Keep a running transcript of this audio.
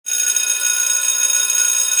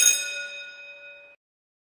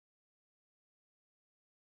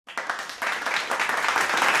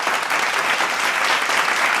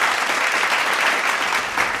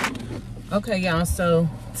Okay, y'all, so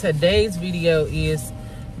today's video is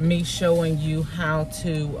me showing you how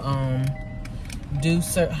to do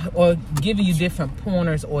or giving you different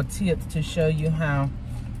pointers or tips to show you how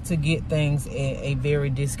to get things at a very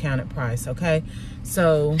discounted price. Okay,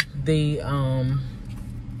 so the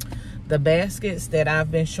baskets that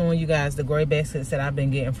I've been showing you guys, the gray baskets that I've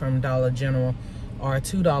been getting from Dollar General, are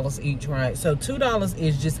 $2 each, right? So $2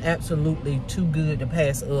 is just absolutely too good to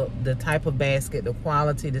pass up. The type of basket, the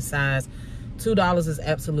quality, the size, $2 is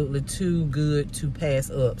absolutely too good to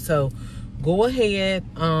pass up. So go ahead,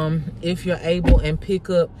 if you're able, and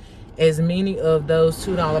pick up as many of those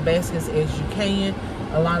 $2 baskets as you can.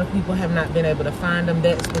 A lot of people have not been able to find them.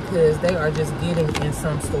 That's because they are just getting in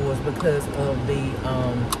some stores because of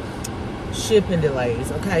the shipping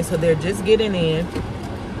delays. Okay, so they're just getting in,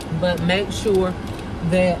 but make sure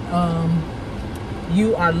that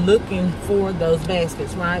you are looking for those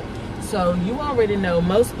baskets, right? So you already know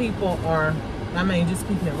most people are, I mean, just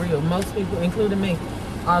keeping it real, most people, including me,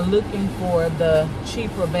 are looking for the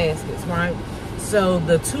cheaper baskets, right? So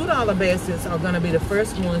the $2 baskets are going to be the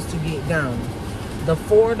first ones to get gone. The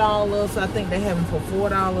 $4, I think they have them for $4,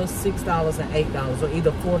 $6, and $8, or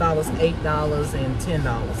either $4, $8, and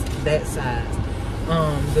 $10, that size.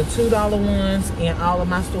 The $2 ones in all of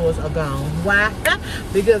my stores are gone. Why?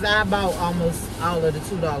 Because I bought almost all of the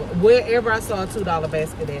 $2. Wherever I saw a $2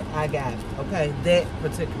 basket at, I got it. Okay, that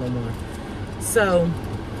particular one. So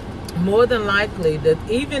more than likely, that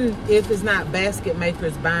even if it's not basket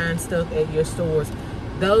makers buying stuff at your stores,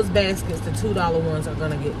 those baskets, the $2 ones, are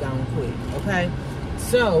gonna get gone quick. Okay,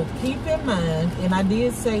 so keep in mind, and I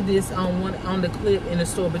did say this on the clip in the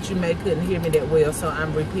store, but you may couldn't hear me that well, so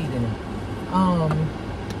I'm repeating it.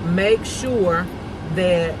 Make sure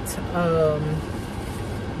that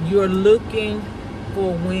you're looking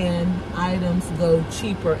for when items go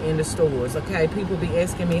cheaper in the stores. Okay, people be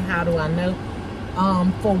asking me, how do I know?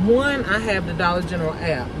 For one, I have the Dollar General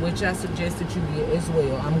app, which I suggest that you get as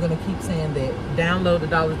well. I'm going to keep saying that. Download the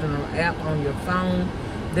Dollar General app on your phone.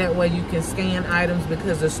 That way you can scan items,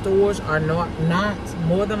 because the stores are not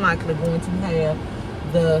more than likely going to have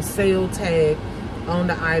the sale tag on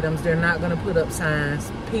the items. They're not going to put up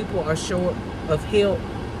signs. People are short of help.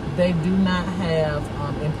 They do not have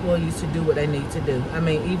employees to do what they need to do. I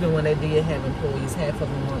mean, even when they did have employees, half of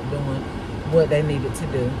them weren't doing what they needed to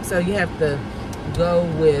do. So you have to go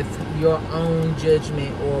with your own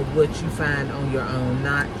judgment or what you find on your own,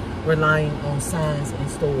 not relying on signs in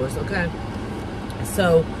stores. Okay,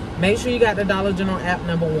 so make sure you got the Dollar General app,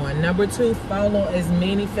 number one. Number two, follow as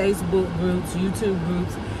many Facebook groups, YouTube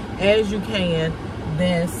groups as you can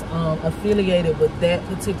that's affiliated with that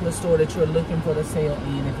particular store that you're looking for the sale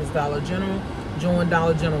in. If it's Dollar General, join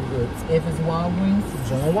Dollar General groups. If it's Walgreens,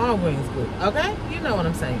 join Walgreens group. Okay, you know what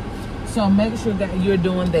I'm saying. So make sure that you're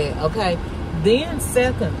doing that. Okay, then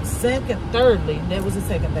thirdly, that was the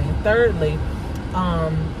second thing. Thirdly,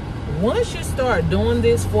 once you start doing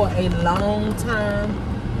this for a long time,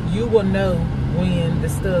 you will know when the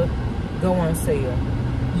stuff go on sale.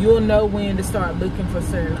 You'll know when to start looking for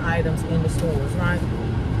certain items in the stores, right?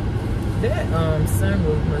 That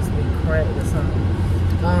sunroof must be cracked or something.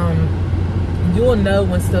 You'll know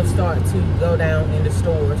when stuff starts to go down in the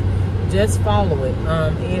stores. Just follow it.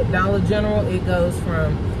 At Dollar General, it goes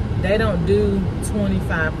from, they don't do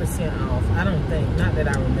 25% off. I don't think, not that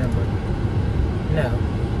I remember.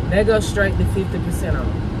 No, they go straight to 50%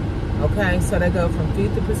 off. Okay, so they go from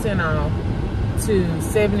 50% off to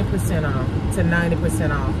 70% off to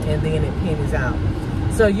 90% off, and then it pennies out.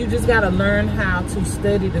 So you just got to learn how to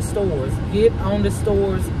study the stores. Get on the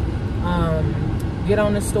stores,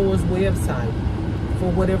 website for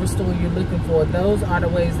whatever store you're looking for. Those are the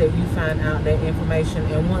ways that you find out that information.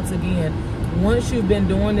 And once again, once you've been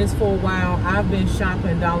doing this for a while, I've been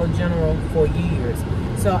shopping Dollar General for years,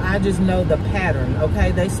 so I just know the pattern.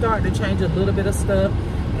 Okay, they start to change a little bit of stuff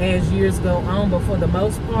as years go on, but for the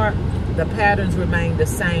most part, the patterns remain the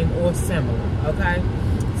same or similar. Okay,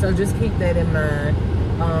 so just keep that in mind.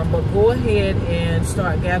 But go ahead and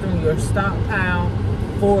start gathering your stockpile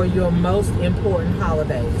for your most important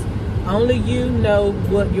holidays. Only you know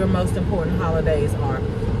what your most important holidays are.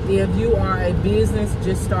 If you are a business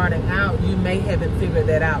just starting out, you may haven't figured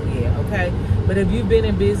that out yet. Okay, but if you've been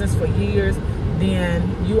in business for years,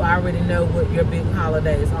 then you already know what your big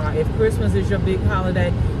holidays are. If Christmas is your big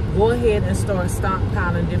holiday, go ahead and start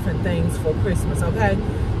stockpiling different things for Christmas. Okay,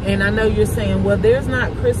 and I know you're saying, well, there's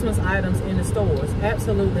not Christmas items in the stores.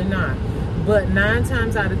 Absolutely not. But 9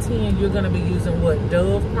 times out of 10, you're going to be using what?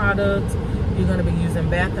 Dove products. You're going to be using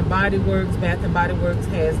Bath & Body Works. Bath & Body Works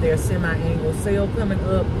has their semi-annual sale coming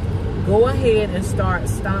up. go ahead and start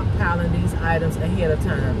stockpiling these items ahead of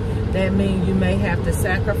time. That means you may have to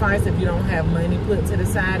sacrifice if you don't have money put to the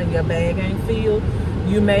side and your bag ain't filled.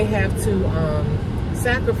 You may have to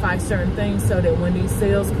sacrifice certain things so that when these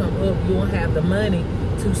sales come up, you'll have the money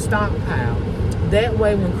to stockpile. That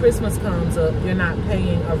way, when Christmas comes up, you're not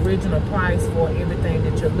paying original price for everything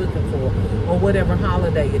that you're looking for, or whatever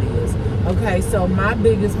holiday it is. Okay, so my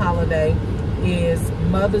biggest holiday is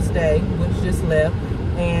Mother's Day, which just left,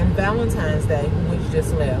 and Valentine's Day, which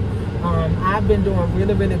just left. I've been doing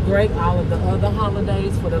really, really great all of the other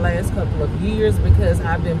holidays for the last couple of years because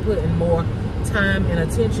I've been putting more time and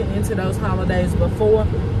attention into those holidays. Before,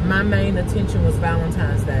 my main attention was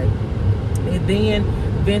Valentine's Day. It then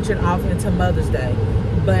ventured off into Mother's Day.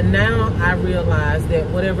 But now I realize that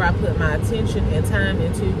whatever I put my attention and time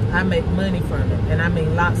into, I make money from it. And I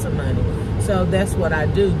mean lots of money. So that's what I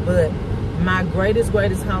do. But my greatest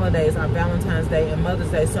holidays are Valentine's Day and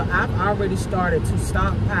Mother's Day. So I've already started to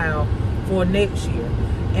stockpile for next year.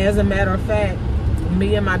 As a matter of fact,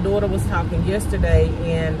 me and my daughter was talking yesterday,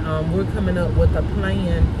 and we're coming up with a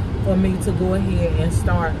plan for me to go ahead and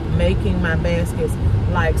start making my baskets,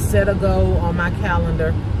 like set a goal on my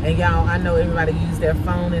calendar. And y'all, I know everybody use their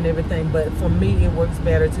phone and everything, but for me it works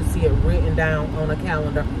better to see it written down on a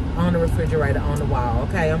calendar, on the refrigerator, on the wall.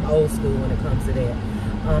 Okay, I'm old school when it comes to that.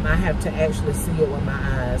 I have to actually see it with my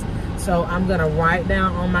eyes. So I'm gonna write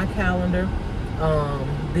down on my calendar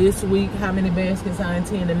this week how many baskets I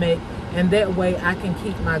intend to make, and that way I can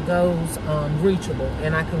keep my goals reachable,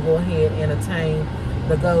 and I can go ahead and attain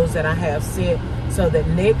the goals that I have set, so that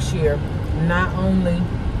next year not only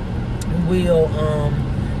will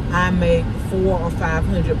I make 400 or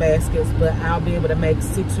 500 baskets, but I'll be able to make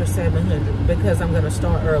 600 or 700 because I'm going to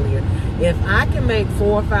start earlier. If I can make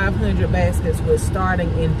 400 or 500 baskets with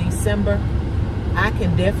starting in December, I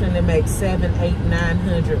can definitely make 700, 800,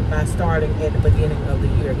 900 by starting at the beginning of the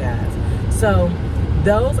year, guys. So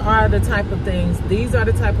those are the type of things, these are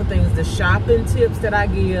the type of things, the shopping tips that I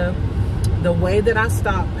give, the way that I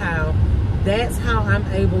stockpile. That's how I'm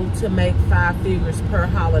able to make 5 figures per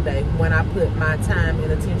holiday when I put my time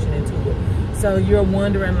and attention into it. So you're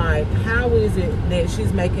wondering, like, how is it that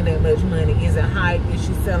she's making that much money? Is it hype? Is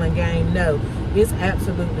she selling game? No, it's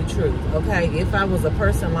absolutely true. Okay, if I was a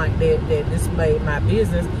person like that displayed my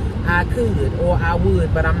business, I could, or I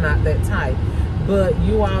would, but I'm not that type. But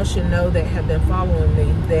you all should know that have been following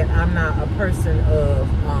me that I'm not a person of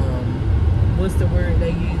what's the word they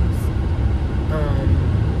use?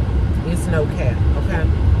 It's no cap, okay?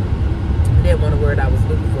 That wasn't a word I was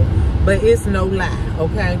looking for. But it's no lie,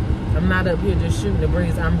 okay? I'm not up here just shooting the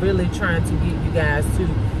breeze. I'm really trying to get you guys to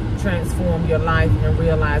transform your life and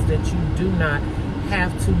realize that you do not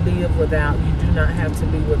have to live without. You do not have to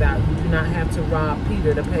be without. You do not have to rob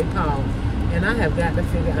Peter to pay Paul. And I have got to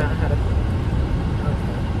figure out how to...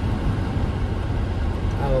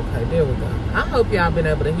 Okay, there we go. I hope y'all been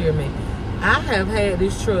able to hear me. I have had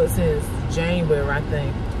this truck since January, I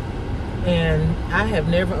think. And I have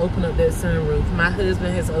never opened up that sunroof. My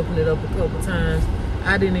husband has opened it up a couple times.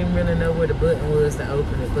 I didn't even really know where the button was to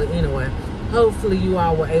open it. But anyway, hopefully you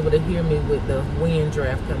all were able to hear me with the wind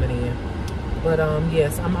draft coming in. But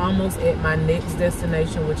yes, I'm almost at my next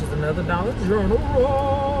destination, which is another Dollar General.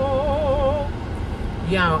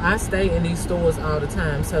 Y'all, I stay in these stores all the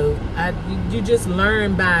time. So you just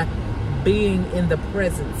learn by being in the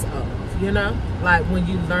presence of, you know? Like when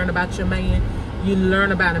you learn about your man, you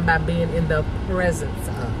learn about him by being in the presence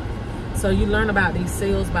of. So you learn about these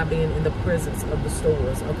sales by being in the presence of the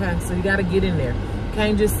stores, okay? So you got to get in there. You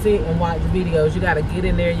can't just sit and watch videos. You got to get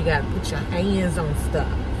in there. You got to put your hands on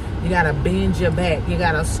stuff. You got to bend your back. You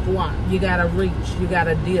got to squat. You got to reach. You got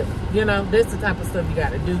to dip. You know, that's the type of stuff you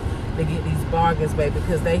got to do to get these bargains, baby,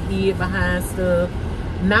 because they hid behind stuff.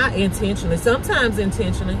 Not intentionally. Sometimes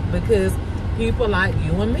intentionally, because people like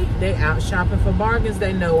you and me, they out shopping for bargains.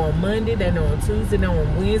 They know on Monday, they know on Tuesday, they know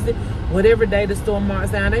on Wednesday, whatever day the store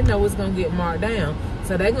marks down, they know it's gonna get marked down.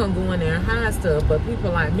 So they're gonna go in there and hide stuff. But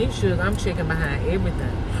people like me, sure, I'm checking behind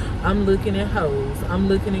everything. I'm looking at holes, I'm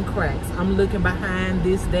looking in cracks, I'm looking behind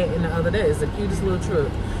this, that, and the other. That is the cutest little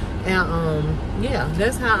truck. And yeah,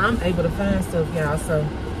 that's how I'm able to find stuff, y'all. So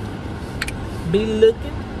be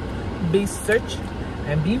looking, be searching,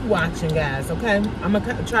 and be watching, guys, okay? I'm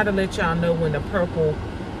gonna try to let y'all know when the purple,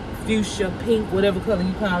 fuchsia, pink, whatever color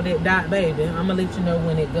you call that dot, baby, I'm gonna let you know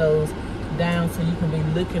when it goes down so you can be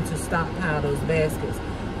looking to stockpile those baskets.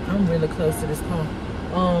 I'm really close to this car.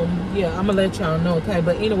 Yeah, I'm gonna let y'all know, okay?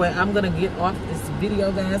 But anyway, I'm gonna get off this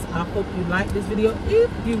video, guys. I hope you like this video. If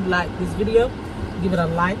you like this video, give it a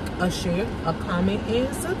like, a share, a comment,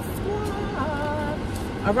 and subscribe.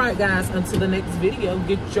 All right, guys, until the next video,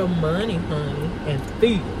 get your money, honey, and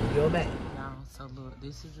feel your bag. Y'all, so look,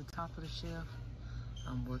 this is the top of the shelf.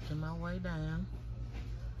 I'm working my way down,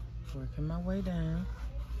 working my way down,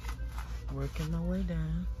 working my way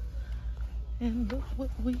down. And look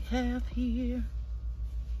what we have here.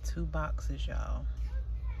 2 boxes, y'all,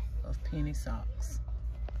 of penny socks.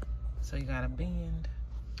 So you gotta bend.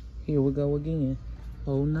 Here we go again.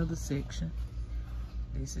 Whole nother section.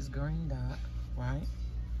 This is green dot, right?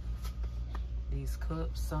 These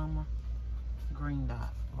cups, summer, green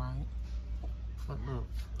dot, right? But look,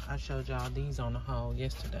 I showed y'all these on the haul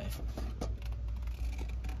yesterday.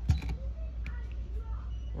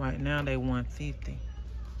 Right now they 150,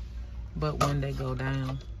 but when they go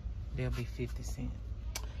down, they'll be 50 cents.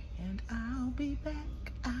 And I'll be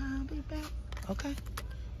back, I'll be back. Okay.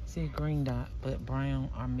 See, green dot, but brown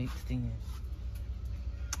are mixed in.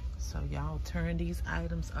 So y'all turn these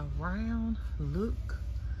items around. Look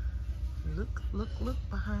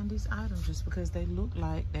behind these items. Just because they look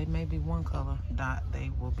like they may be one color dot,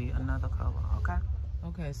 they will be another color, okay?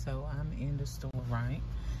 Okay, so I'm in the store, right?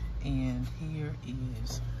 And here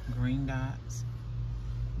is green dots.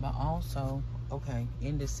 But also, okay,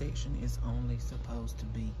 in this section is only supposed to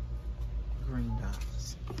be green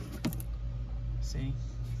dots. See?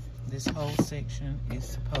 This whole section is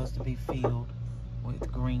supposed to be filled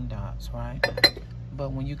with green dots, right?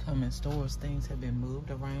 But when you come in stores, things have been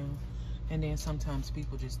moved around, and then sometimes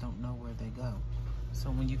people just don't know where they go.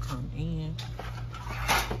 So when you come in,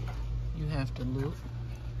 you have to look.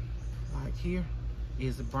 Like here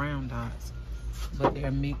is the brown dots, but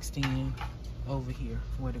they're mixed in over here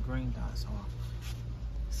where the green dots are.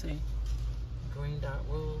 See? Green dot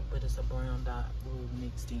rule, but it's a brown dot rule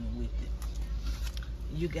mixed in with it.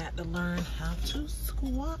 You got to learn how to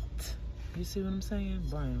squat. You see what I'm saying?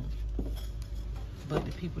 Brown. But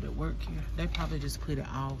the people that work here, they probably just put it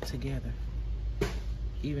all together,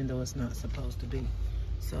 even though it's not supposed to be.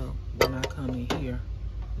 So when I come in here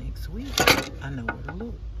next week, I know where to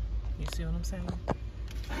look. You see what I'm saying?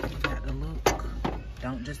 You got to look.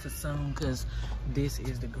 Don't just assume because this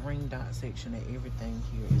is the green dot section that everything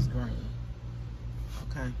here is green.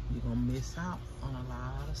 Okay? You're going to miss out on a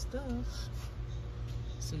lot of stuff.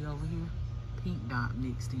 See over here? Pink dot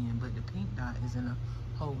mixed in, but the pink dot is in a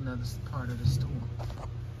whole nother part of the store.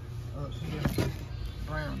 Up here,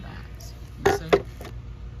 brown dots. You see?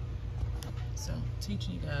 So,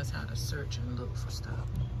 teaching you guys how to search and look for stuff.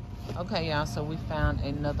 Okay, y'all, so we found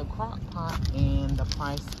another crock pot, and the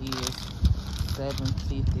price is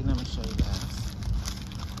 $7.50. Let me show you guys.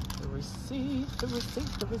 The receipt, the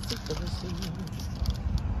receipt, the receipt, the receipt.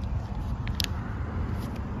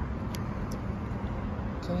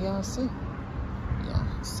 Can y'all see? Yeah,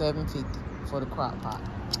 $7.50 for the crock pot.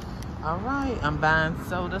 All right, I'm buying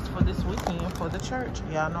sodas for this weekend for the church.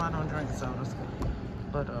 Y'all know I don't drink sodas,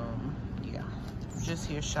 but yeah, just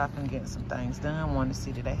here shopping, getting some things done. Wanted to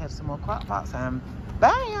see that they have some more crock pots, and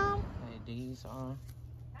bam! Okay, these are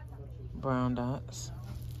brown dots.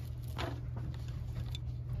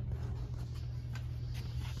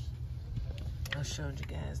 I showed you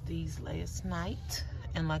guys these last night.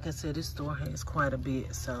 And like I said, this store has quite a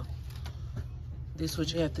bit, so this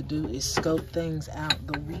what you have to do is scope things out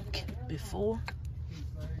the week before.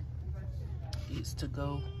 It's to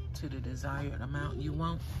go to the desired amount you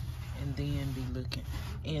want and then be looking.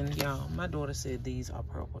 And y'all, my daughter said these are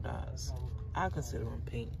purple dots. I consider them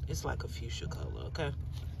pink. It's like a fuchsia color, okay?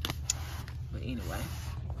 But anyway,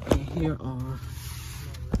 and here are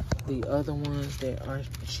the other ones that are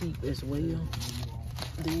cheap as well.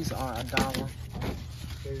 These are $1.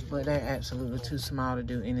 But they're absolutely too small to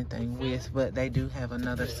do anything with. But they do have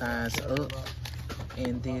another size up.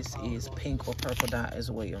 And this is pink or purple dot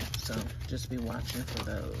as well. So just be watching for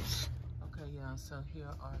those. Okay, y'all. So here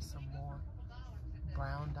are some more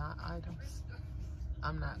brown dot items.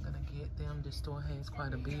 I'm not going to get them. The store has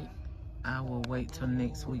quite a bit. I will wait till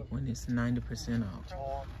next week when it's 90% off.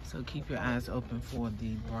 So keep your eyes open for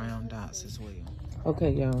the brown dots as well.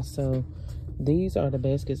 Okay, y'all. So these are the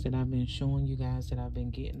baskets that I've been showing you guys that I've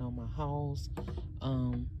been getting on my hauls.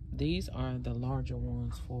 These are the larger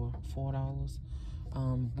ones for $4.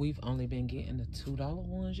 We've only been getting the $2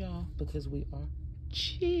 ones, y'all, because we are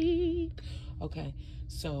cheap. Okay,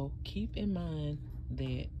 so keep in mind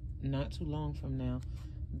that not too long from now,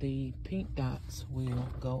 the pink dots will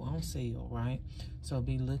go on sale, right? So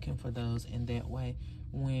be looking for those, and that way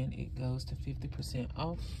when it goes to 50%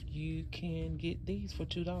 off, you can get these for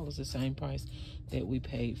 $2, the same price that we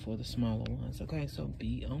paid for the smaller ones. Okay, so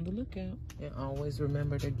be on the lookout, and always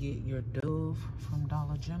remember to get your Dove from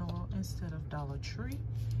Dollar General instead of Dollar Tree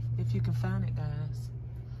if you can find it, guys.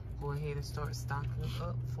 go ahead and start stocking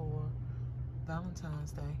up for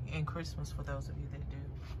Valentine's Day and Christmas for those of you that do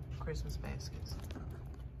Christmas baskets.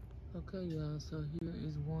 Okay, y'all, so here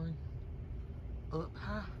is one up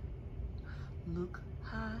high. Look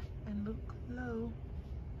high and look low.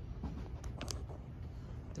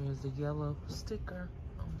 There's the yellow sticker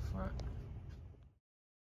on the front.